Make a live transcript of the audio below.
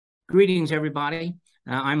Greetings, everybody.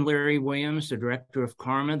 I'm Larry Williams, the director of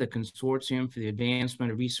CARMA, the Consortium for the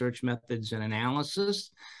Advancement of Research Methods and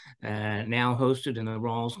Analysis, now hosted in the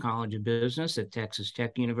Rawls College of Business at Texas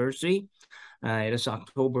Tech University. It is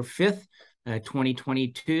October 5th,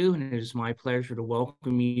 2022, and it is my pleasure to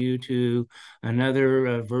welcome you to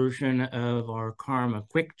another version of our CARMA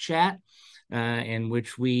Quick Chat, in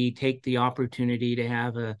which we take the opportunity to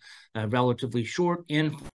have a relatively short,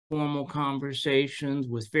 informal conversations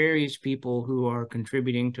with various people who are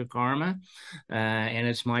contributing to CARMA. And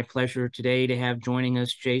it's my pleasure today to have joining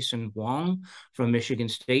us Jason Huang from Michigan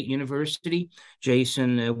State University.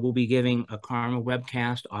 Jason will be giving a CARMA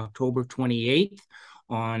webcast October 28th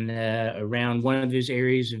on around one of his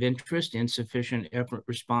areas of interest, insufficient effort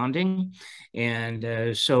responding.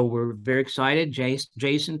 And so we're very excited.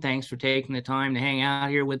 Jason, thanks for taking the time to hang out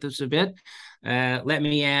here with us a bit. Let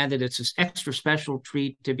me add that it's an extra special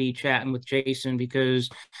treat to be chatting with Jason because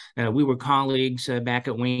we were colleagues back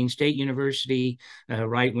at Wayne State University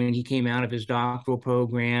right when he came out of his doctoral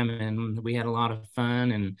program, and we had a lot of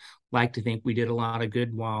fun and like to think we did a lot of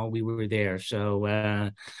good while we were there.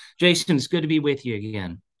 So Jason, it's good to be with you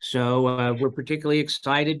again. So we're particularly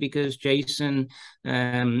excited because Jason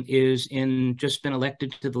is just been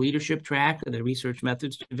elected to the leadership track of the Research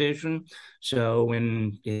Methods Division. So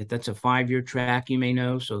that's a 5-year track, you may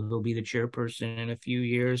know. So he'll be the chairperson in a few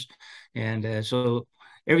years, and so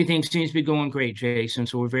everything seems to be going great, Jason.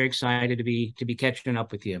 So we're very excited to be catching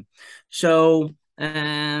up with you. So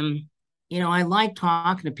I like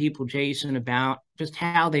talking to people, Jason, about just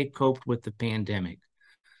how they coped with the pandemic.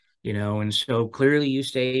 And so clearly you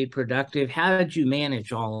stayed productive. How did you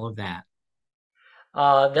manage all of that?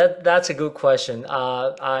 That's a good question.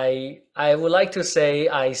 I would like to say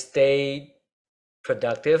I stayed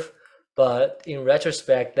productive, but in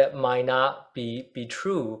retrospect, that might not be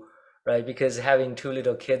true, right? Because having two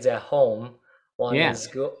little kids at home,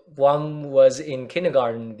 one was in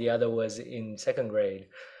kindergarten, the other was in second grade.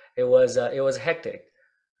 It was hectic,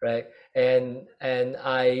 right? And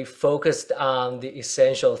I focused on the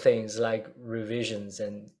essential things like revisions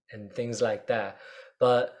and things like that.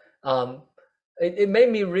 But it made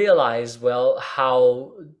me realize, well,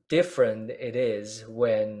 how different it is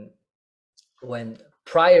when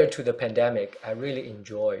prior to the pandemic, I really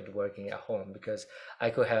enjoyed working at home because I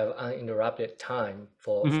could have uninterrupted time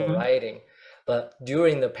for writing. But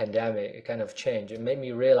during the pandemic, it kind of changed. It made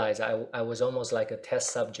me realize I was almost like a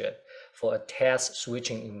test subject for a task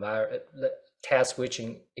switching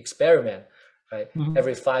experiment, right?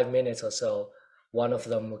 Every 5 minutes or so, one of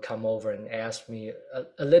them would come over and ask me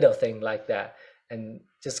a little thing like that, and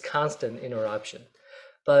just constant interruption.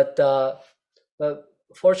 But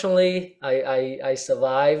fortunately, I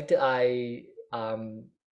survived. I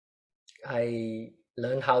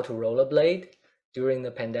learned how to rollerblade during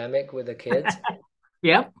the pandemic with the kids.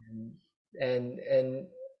 Yep.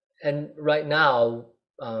 And right now,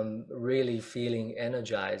 really feeling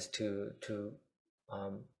energized to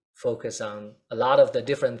focus on a lot of the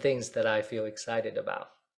different things that I feel excited about.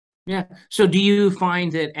 Yeah. So do you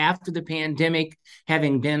find that after the pandemic,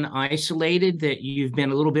 having been isolated, that you've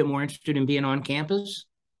been a little bit more interested in being on campus?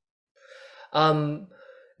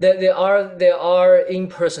 There are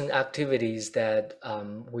in-person activities that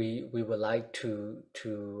we would like to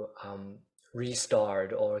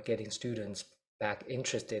restart or getting students back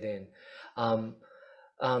interested in.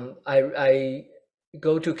 I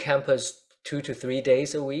go to campus 2 to 3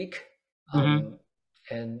 days a week,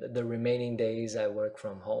 and the remaining days I work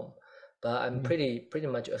from home. But I'm pretty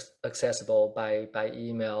much accessible by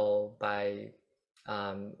email, by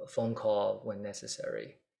phone call when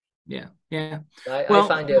necessary. Yeah. I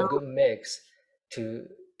find it a good mix to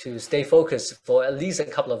stay focused for at least a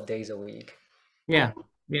couple of days a week. Yeah.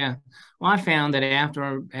 Well, I found that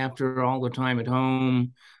after all the time at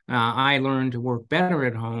home, I learned to work better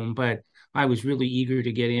at home, but I was really eager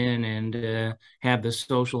to get in and have the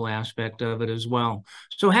social aspect of it as well.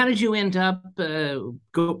 So how did you end up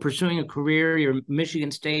pursuing a career? You're a Michigan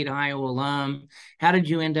State, Iowa alum. How did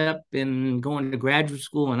you end up in going to graduate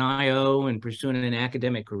school in IO and pursuing an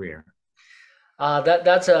academic career?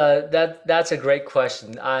 That's a great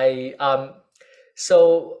question.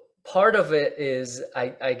 So part of it is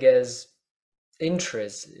I guess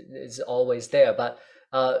interest is always there, but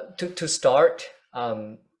to start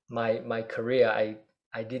my career,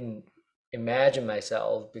 I didn't imagine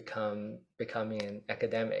myself becoming an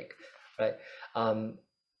academic, right?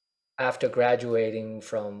 After graduating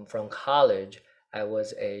from college, I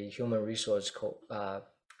was a human resource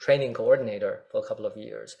training coordinator for a couple of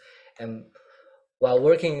years, and while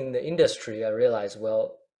working in the industry, I realized,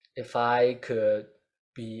 well, if I could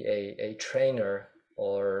be a trainer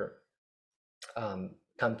or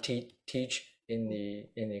come teach in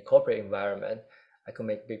the corporate environment, I could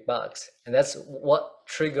make big bucks. And that's what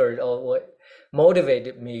triggered or what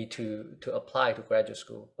motivated me to apply to graduate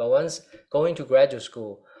school. But once going to graduate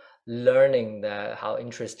school, learning that how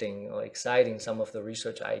interesting or exciting some of the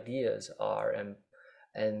research ideas are,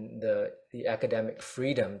 and the academic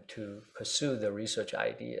freedom to pursue the research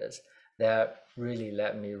ideas, that really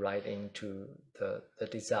led me right into the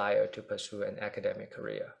desire to pursue an academic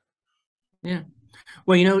career. Yeah.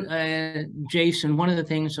 Well, Jason, one of the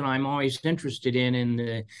things that I'm always interested in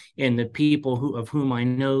the people of whom I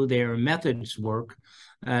know their methods work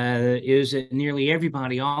is that nearly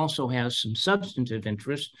everybody also has some substantive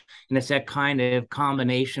interest, and it's that kind of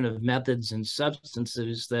combination of methods and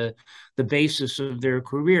substances, the basis of their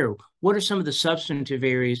career. What are some of the substantive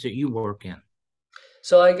areas that you work in?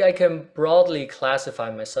 So I can broadly classify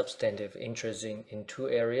my substantive interests in two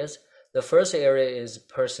areas. The first area is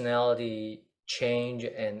personality change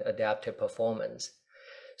and adaptive performance.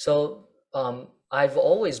 So I've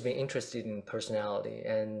always been interested in personality,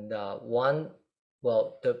 and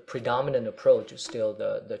the predominant approach is still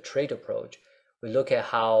the trait approach. We look at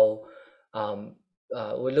how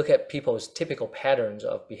we look at people's typical patterns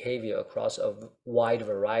of behavior across a wide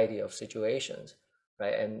variety of situations,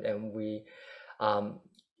 right? And we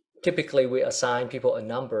typically we assign people a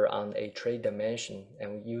number on a trait dimension,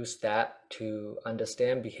 and we use that to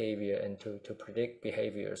understand behavior and to predict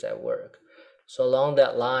behaviors at work. So along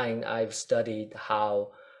that line, I've studied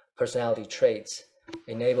how personality traits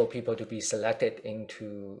enable people to be selected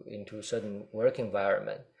into a certain work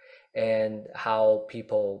environment, and how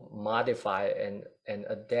people modify and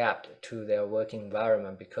adapt to their work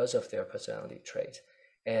environment because of their personality traits,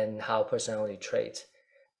 and how personality traits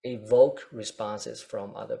evoke responses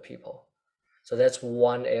from other people. So that's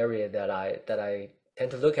one area that I tend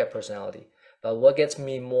to look at personality. But what gets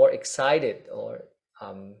me more excited, or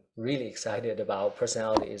really excited about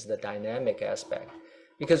personality, is the dynamic aspect,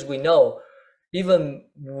 because we know even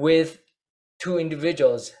with two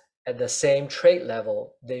individuals at the same trait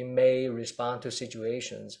level, they may respond to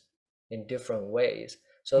situations in different ways.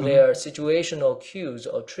 So there are situational cues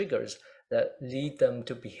or triggers that lead them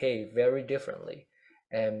to behave very differently.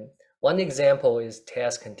 And one example is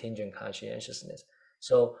task contingent conscientiousness.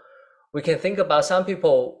 So we can think about some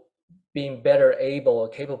people being better able or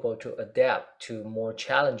capable to adapt to more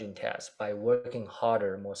challenging tasks by working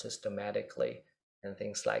harder, more systematically, and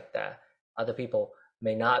things like that. Other people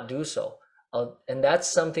may not do so. And that's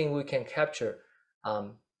something we can capture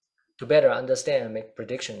to better understand and make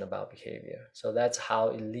prediction about behavior. So that's how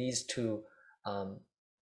it leads to,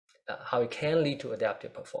 how it can lead to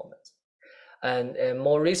adaptive performance. And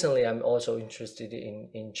more recently, I'm also interested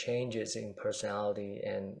in changes in personality,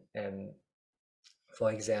 and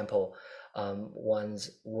for example,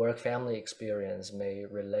 one's work-family experience may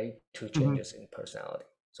relate to changes in personality.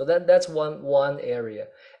 So that's one area.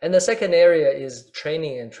 And the second area is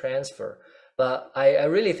training and transfer. But I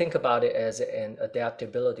really think about it as an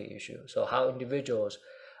adaptability issue. So how individuals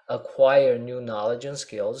acquire new knowledge and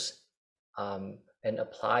skills and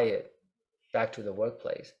apply it back to the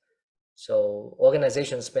workplace. So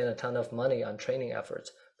organizations spend a ton of money on training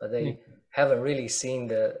efforts, but they haven't really seen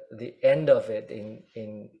the end of it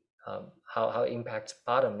in how it impacts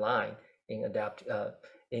bottom line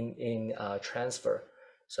in transfer.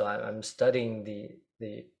 So I'm studying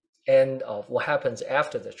the end of what happens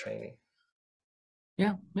after the training.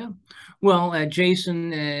 Yeah. Well,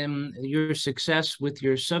 Jason, your success with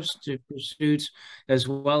your substantive pursuits, as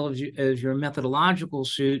well as your methodological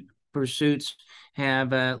pursuits,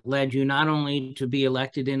 have led you not only to be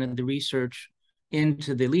elected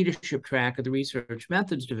into the leadership track of the research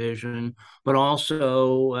methods division, but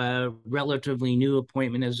also a relatively new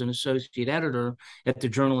appointment as an associate editor at the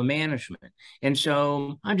Journal of Management. And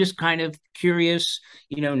so I'm just kind of curious,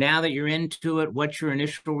 now that you're into it, what's your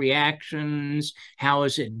initial reactions? How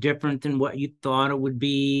is it different than what you thought it would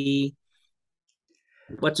be?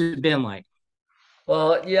 What's it been like?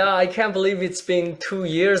 Well, yeah, I can't believe it's been 2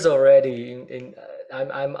 years already.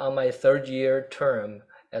 I'm on my third year term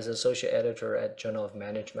as associate editor at Journal of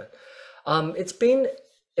Management. It's been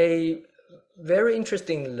a very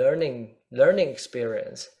interesting learning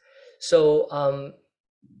experience. So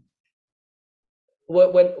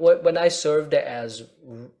when I served as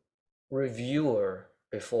reviewer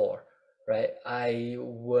before, right, I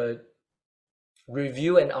would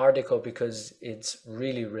review an article because it's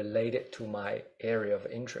really related to my area of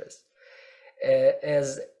interest.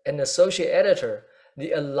 As an associate editor,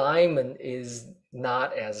 the alignment is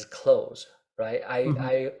not as close, right?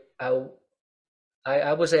 I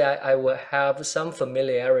would say I will have some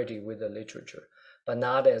familiarity with the literature, but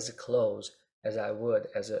not as close as I would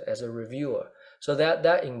as a reviewer. So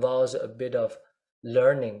that involves a bit of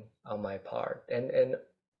learning on my part. And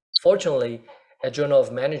fortunately, at Journal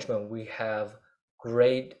of Management, we have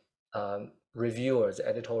great reviewers,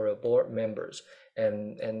 editorial board members,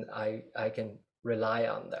 and I can rely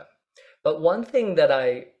on them. But one thing that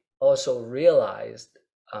I also realized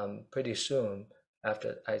pretty soon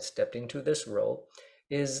after I stepped into this role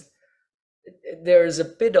is there is a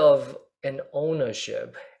bit of an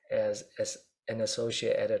ownership as an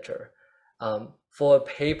associate editor for a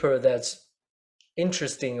paper that's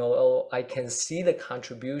interesting, or I can see the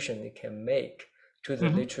contribution it can make to the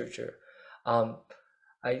literature. Um,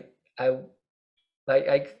 I, I,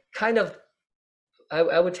 I kind of,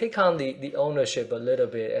 I would take on the ownership a little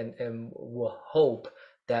bit and will hope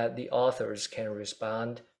that the authors can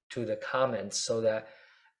respond to the comments so that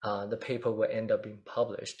the paper will end up being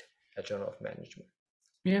published at Journal of Management.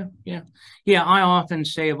 Yeah. I often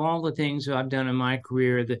say of all the things that I've done in my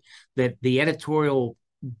career that the editorial,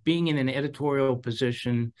 being in an editorial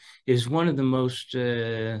position is one of the most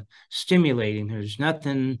stimulating. There's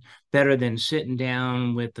nothing better than sitting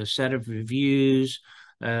down with a set of reviews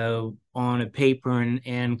on a paper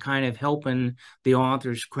and kind of helping the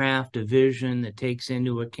authors craft a vision that takes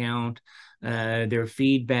into account their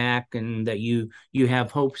feedback, and that you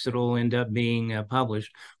have hopes that will end up being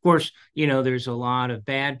published. Of course, there's a lot of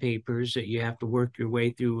bad papers that you have to work your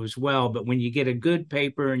way through as well. But when you get a good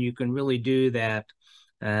paper and you can really do that,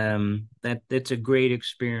 that's a great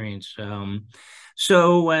experience.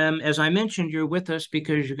 As I mentioned, you're with us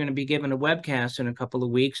because you're going to be giving a webcast in a couple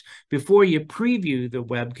of weeks. Before you preview the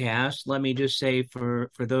webcast, let me just say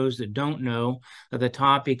for those that don't know, the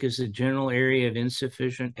topic is the general area of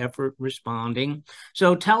insufficient effort responding.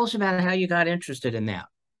 So tell us about how you got interested in that.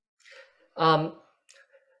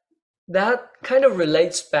 That kind of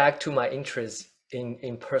relates back to my interest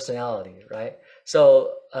in personality, right?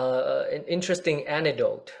 So an interesting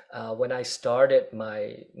anecdote, when I started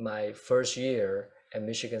my first year at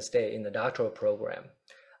Michigan State in the doctoral program,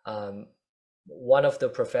 one of the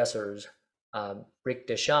professors, Rick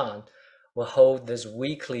Deshawn, will hold this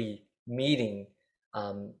weekly meeting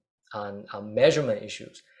on measurement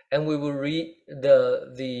issues, and we will read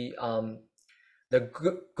the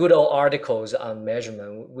good old articles on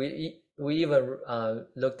measurement. We even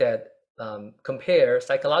looked at compare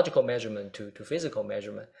psychological measurement to physical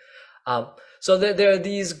measurement. So there are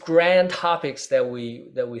these grand topics that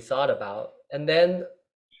we thought about, and then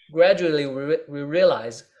gradually we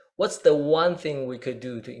realized what's the one thing we could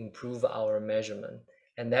do to improve our measurement,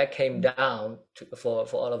 and that came down to, for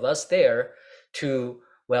all of us there, to,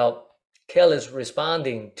 well, careless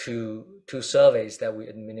responding to surveys that we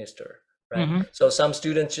administer. Right. So some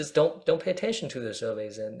students just don't pay attention to the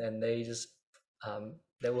surveys, and they just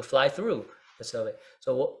they will fly through the survey.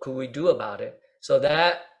 So what could we do about it? So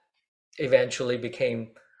that eventually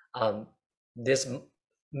became this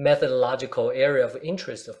methodological area of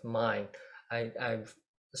interest of mine. I've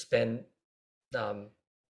spent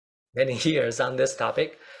many years on this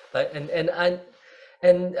topic, but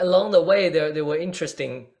and along the way there were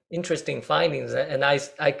interesting findings, and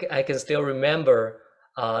I can still remember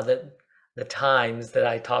that the times that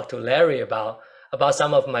I talked to Larry about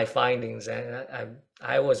some of my findings, and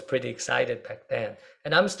I was pretty excited back then,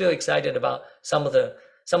 and I'm still excited about some of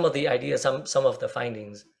the ideas, some of the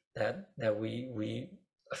findings that we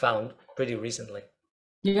found pretty recently.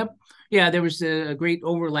 Yep. Yeah, there was a great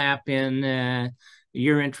overlap in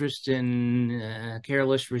your interest in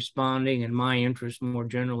careless responding and my interest more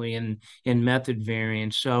generally in method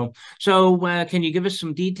variance. So can you give us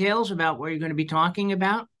some details about what you're going to be talking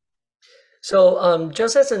about? So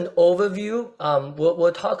just as an overview,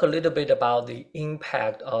 we'll talk a little bit about the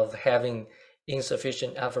impact of having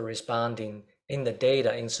insufficient effort responding in the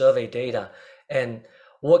data, in survey data, and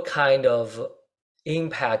what kind of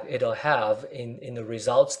impact it'll have in the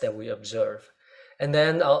results that we observe. And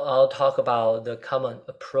then I'll talk about the common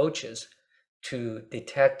approaches to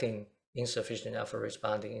detecting insufficient effort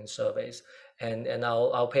responding in surveys. And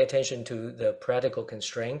I'll pay attention to the practical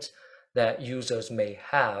constraints that users may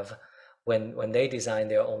have when they design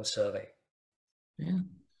their own survey. Yeah.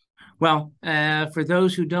 Well, for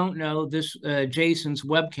those who don't know, this Jason's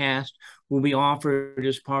webcast will be offered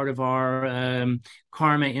as part of our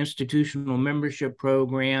CARMA institutional membership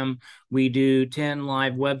program. We do 10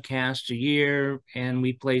 live webcasts a year, and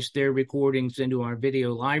we place their recordings into our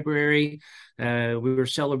video library. We were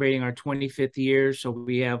celebrating our 25th year, so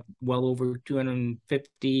we have well over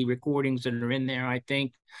 250 recordings that are in there, I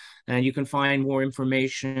think. And you can find more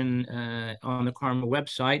information on the CARMA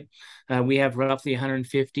website. We have roughly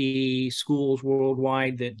 150 schools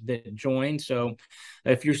worldwide that join. So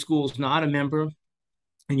if your school's not a member,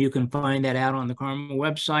 and you can find that out on the CARMA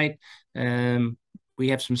website. We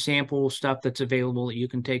have some sample stuff that's available that you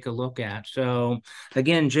can take a look at. So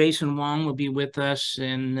again, Jason Huang will be with us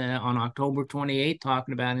on October 28th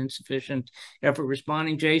talking about insufficient effort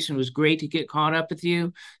responding. Jason, it was great to get caught up with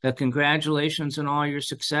you. Congratulations on all your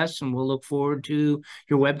success, and we'll look forward to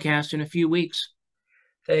your webcast in a few weeks.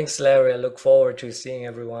 Thanks, Larry. I look forward to seeing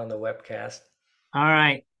everyone on the webcast. All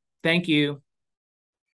right. Thank you.